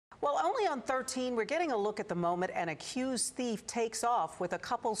Well, only on 13, we're getting a look at the moment an accused thief takes off with a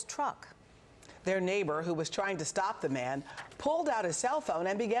couple's truck. Their neighbor, who was trying to stop the man, pulled out his cell phone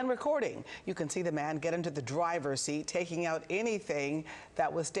and began recording. You can see the man get into the driver's seat, taking out anything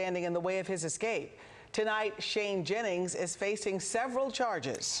that was standing in the way of his escape. Tonight, Shane Jennings is facing several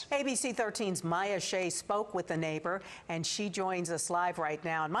charges. ABC 13's Maya Shea spoke with the neighbor, and she joins us live right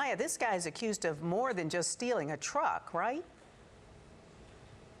now. And Maya, this guy is accused of more than just stealing a truck, right?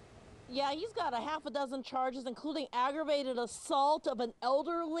 Yeah, he's got a half a dozen charges, including aggravated assault of an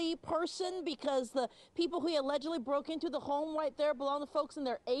elderly person, because the people who he allegedly broke into the home right there belong to folks in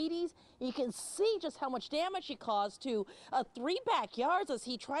their 80s. You can see just how much damage he caused to 3 backyards as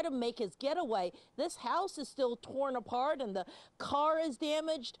he tried to make his getaway. This house is still torn apart and the car is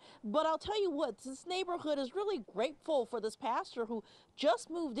damaged. But I'll tell you what, this neighborhood is really grateful for this pastor who just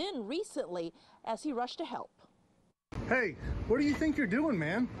moved in recently as he rushed to help. Hey, what do you think you're doing,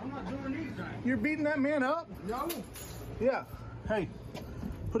 man? I'm not doing anything. You're beating that man up? No. Yeah. Hey,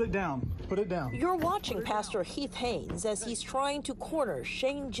 put it down. Put it down. You're watching Pastor Heath Haynes as he's trying to corner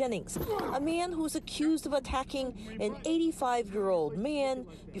Shane Jennings, a man who's accused of attacking an 85-year-old man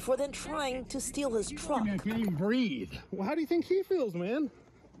before then trying to steal his truck. I can't even breathe. Well, how do you think he feels, man?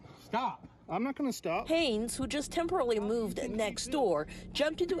 Stop. I'm not going to stop. Haynes, who just temporarily moved next door,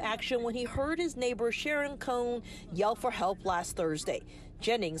 jumped into action when he heard his neighbor Sharon Cohn yell for help last Thursday.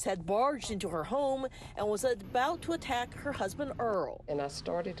 Jennings had barged into her home and was about to attack her husband Earl. And I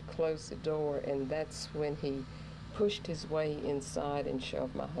started to close the door, and that's when he pushed his way inside and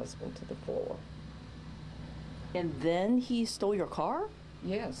shoved my husband to the floor. And then he stole your car?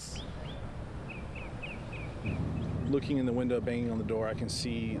 Yes. Looking in the window, banging on the door, I can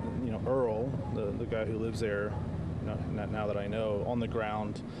see, Earl, the guy who lives there, now that I know, on the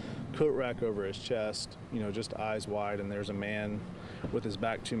ground, coat rack over his chest, just eyes wide, and there's a man with his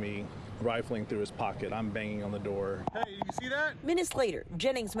back to me, rifling through his pocket. I'm banging on the door. Hey, you see that? Minutes later,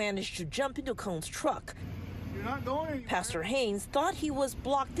 Jennings managed to jump into Cohn's truck. You're not going anywhere. Pastor Haynes thought he was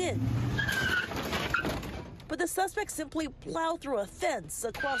blocked in, but the suspect simply plowed through a fence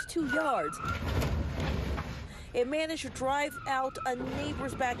across 2 yards. It managed to drive out a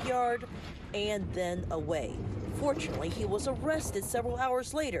neighbor's backyard and then away. Fortunately, he was arrested several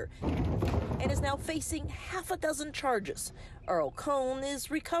hours later and is now facing half a dozen charges. Earl Cohn is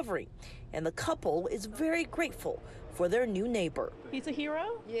recovering, and the couple is very grateful for their new neighbor. He's a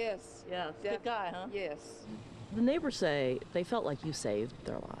hero? Yes. Yeah, good guy, huh? Yes. The neighbors say they felt like you saved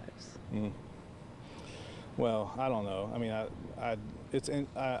their lives. Well, I don't know. I mean,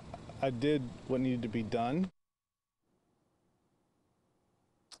 I did what needed to be done.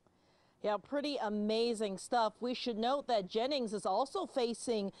 Yeah, pretty amazing stuff. We should note that Jennings is also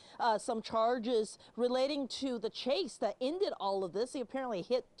facing some charges relating to the chase that ended all of this. He apparently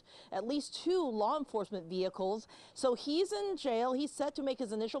hit at least 2 law enforcement vehicles. So he's in jail. He's set to make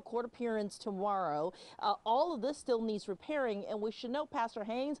his initial court appearance tomorrow. All of this still needs repairing. And we should note Pastor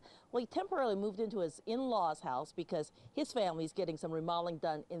Haynes, well, he temporarily moved into his in-laws' house because his family's getting some remodeling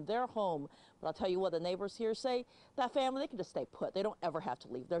done in their home. But I'll tell you what the neighbors here say, that family, they can just stay put. They don't ever have to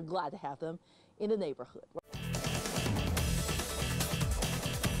leave. They're glad to have them in the neighborhood.